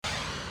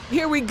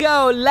Here we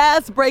go.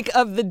 Last break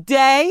of the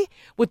day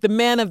with the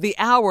man of the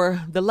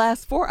hour, the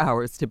last 4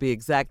 hours to be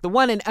exact, the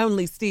one and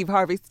only Steve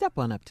Harvey. Step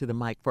on up to the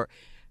mic for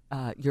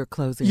your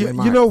closing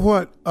remarks. You know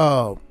what?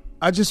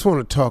 I just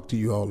want to talk to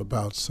you all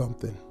about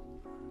something,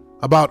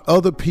 about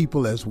other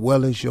people as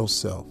well as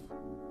yourself.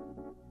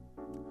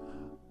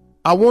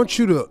 I want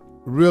you to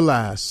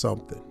realize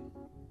something,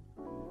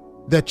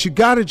 that you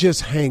got to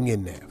just hang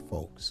in there,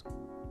 folks.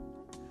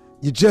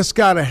 You just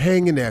got to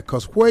hang in there,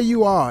 because where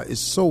you are is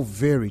so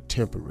very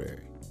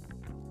temporary.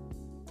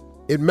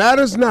 It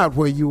matters not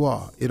where you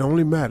are. It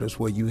only matters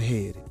where you're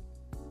headed.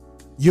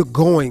 You're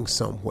going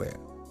somewhere.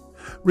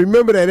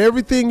 Remember that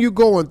everything you're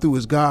going through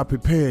is God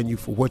preparing you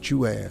for what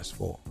you asked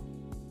for.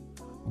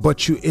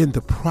 But you're in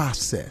the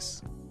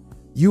process.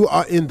 You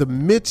are in the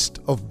midst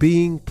of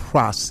being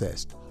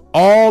processed.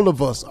 All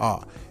of us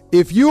are.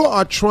 If you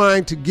are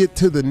trying to get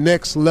to the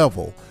next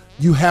level,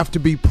 you have to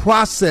be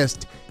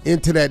processed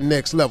into that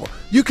next level.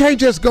 You can't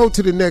just go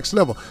to the next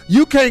level.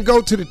 You can't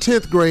go to the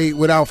 10th grade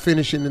without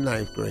finishing the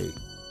 9th grade.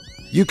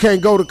 You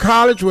can't go to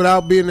college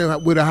without being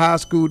with a high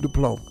school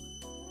diploma.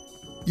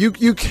 You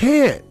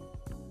can't.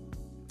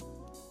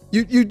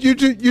 You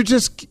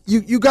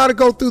got to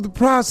go through the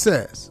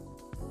process.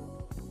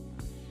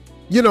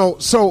 You know,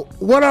 so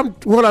what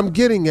I'm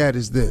getting at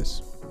is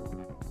this.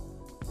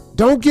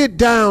 Don't get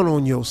down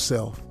on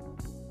yourself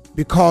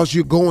because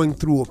you're going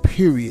through a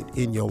period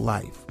in your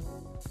life.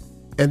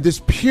 And this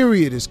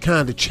period is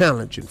kind of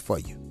challenging for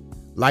you.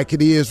 Like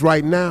it is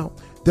right now.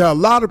 There are a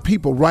lot of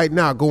people right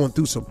now going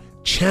through some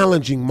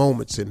challenging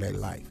moments in their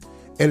life.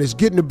 And it's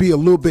getting to be a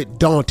little bit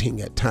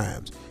daunting at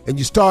times. And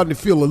you're starting to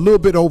feel a little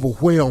bit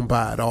overwhelmed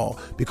by it all.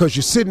 Because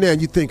you're sitting there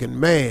and you're thinking,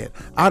 man,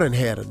 I done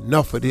had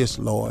enough of this,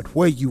 Lord.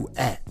 Where you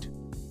at?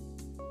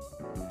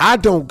 I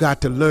don't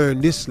got to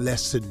learn this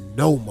lesson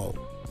no more.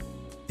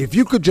 If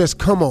you could just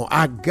come on,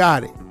 I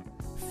got it.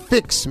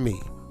 Fix me.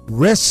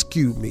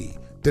 Rescue me.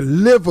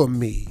 Deliver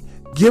me.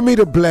 Give me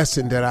the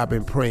blessing that I've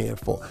been praying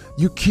for.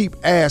 You keep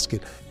asking.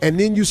 And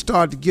then you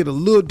start to get a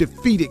little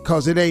defeated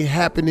because it ain't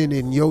happening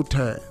in your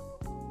time.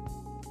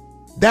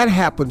 That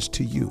happens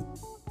to you.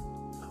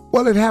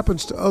 Well, it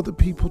happens to other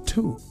people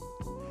too.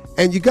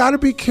 And you got to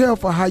be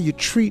careful how you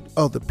treat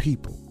other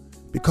people,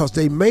 because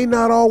they may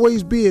not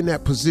always be in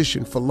that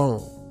position for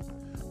long.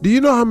 Do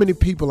you know how many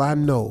people I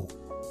know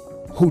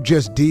who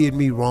just did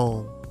me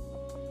wrong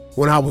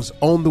when I was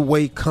on the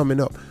way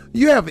coming up?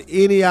 You have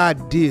any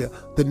idea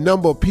the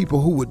number of people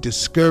who were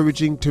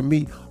discouraging to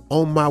me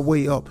on my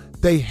way up?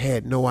 They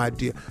had no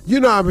idea.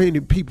 You know how many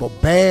people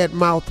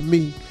badmouth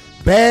me,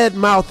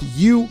 badmouth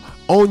you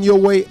on your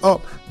way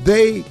up?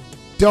 They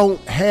don't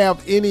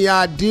have any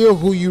idea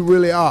who you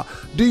really are.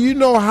 Do you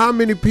know how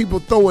many people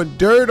throwing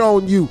dirt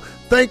on you,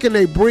 thinking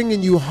they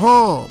bringing you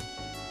harm?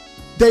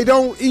 They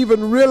don't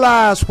even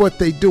realize what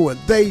they doing.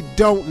 They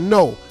don't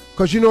know.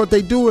 Because you know what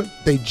they doing?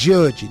 They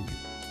judging you.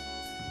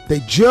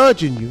 They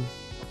judging you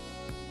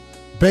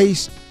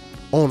based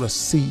on a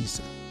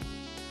season.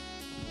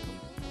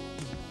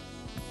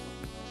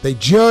 They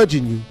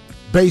judging you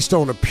based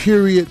on a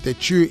period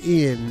that you're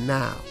in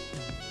now.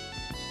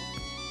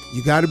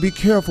 You got to be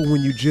careful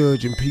when you're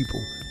judging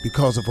people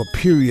because of a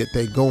period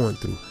they're going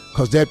through,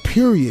 because that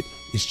period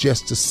is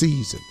just a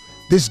season.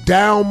 This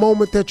down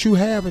moment that you're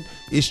having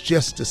is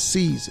just a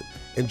season.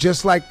 And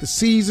just like the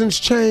seasons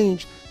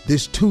change,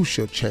 this too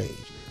shall change.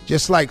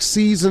 Just like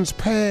seasons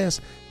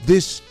pass,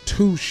 this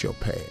too shall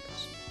pass.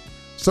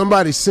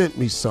 Somebody sent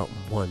me something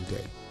one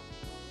day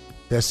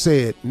that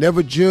said,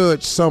 never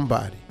judge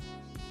somebody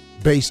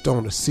based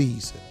on a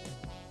season.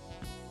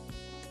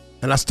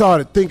 And I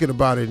started thinking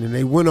about it, and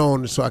they went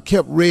on, so I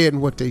kept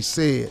reading what they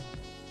said,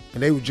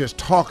 and they were just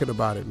talking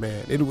about it,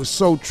 man. It was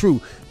so true.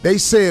 They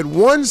said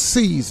one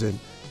season,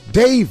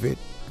 David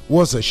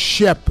was a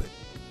shepherd,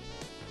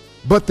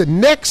 but the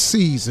next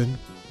season,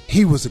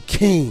 he was a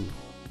king.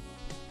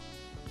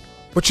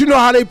 But you know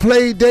how they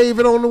played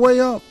David on the way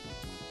up?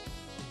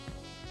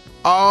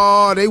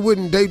 Oh, they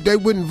wouldn't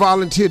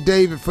volunteer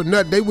David for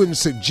nothing. They wouldn't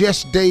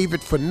suggest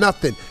David for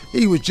nothing.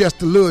 He was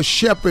just a little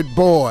shepherd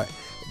boy.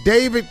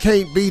 David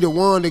can't be the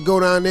one to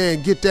go down there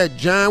and get that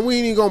giant. We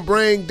ain't even gonna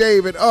bring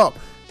David up.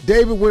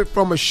 David went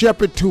from a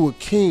shepherd to a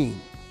king.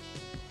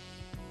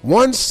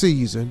 One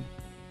season,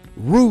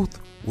 Ruth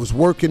was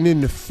working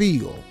in the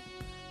field.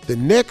 The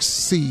next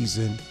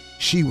season,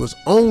 she was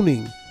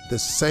owning the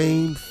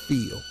same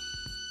field.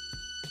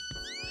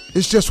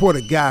 It's just what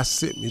a guy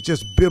sent me. It's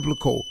just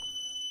biblical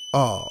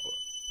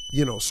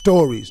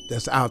stories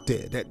that's out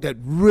there that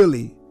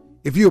really,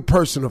 if you're a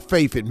person of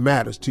faith, it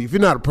matters to you. If you're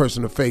not a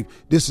person of faith,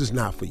 this is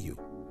not for you.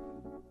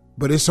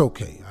 But it's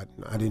okay.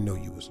 I didn't know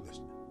you was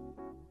listening.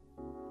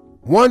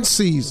 One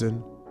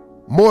season,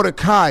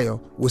 Mordecai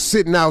was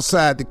sitting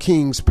outside the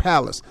king's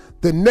palace.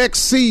 The next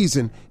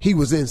season, he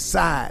was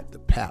inside the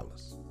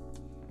palace.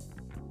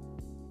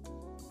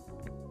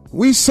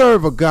 We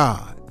serve a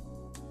God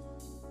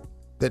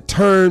that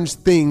turns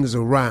things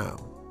around.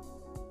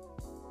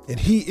 And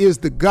he is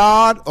the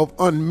God of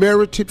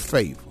unmerited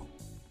favor.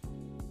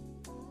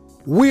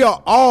 We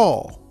are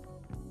all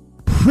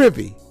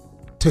privy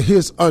to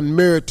his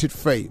unmerited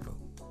favor,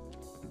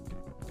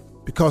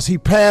 because he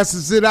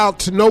passes it out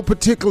to no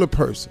particular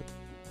person.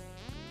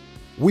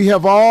 We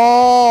have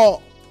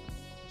all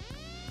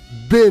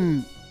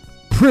been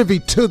privy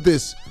to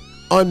this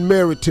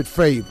unmerited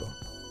favor.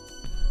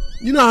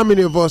 You know how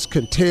many of us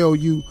can tell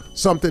you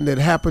something that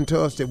happened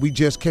to us that we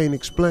just can't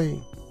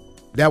explain?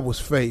 That was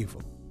favor.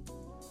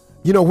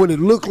 You know, when it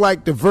looked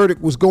like the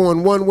verdict was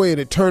going one way and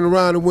it turned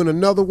around and went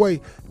another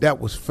way, that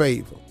was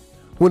favor.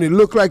 When it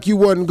looked like you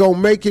wasn't going to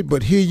make it,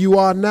 but here you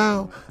are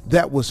now,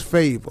 that was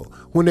favor.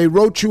 When they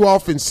wrote you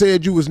off and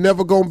said you was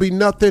never going to be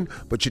nothing,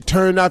 but you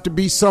turned out to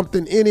be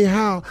something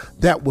anyhow,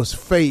 that was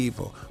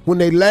favor. When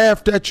they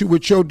laughed at you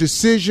with your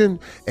decision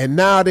and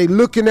now they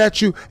looking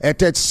at you at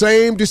that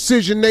same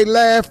decision they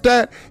laughed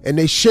at and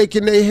they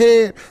shaking their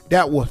head,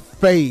 that was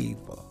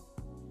favor.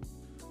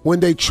 When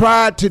they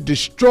tried to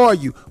destroy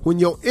you, when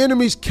your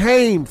enemies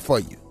came for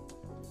you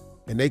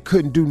and they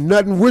couldn't do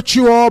nothing with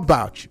you or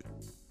about you,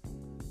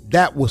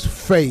 that was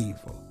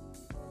favor.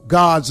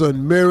 God's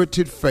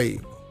unmerited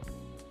favor.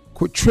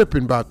 Quit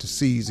tripping about the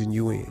season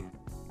you in,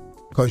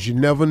 because you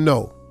never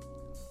know.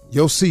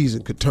 Your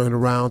season could turn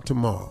around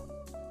tomorrow.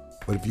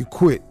 But if you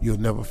quit, you'll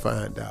never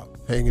find out.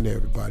 Hang in there,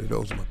 everybody.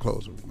 Those are my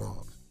closing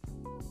remarks.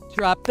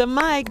 Drop the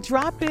mic.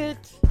 Drop it.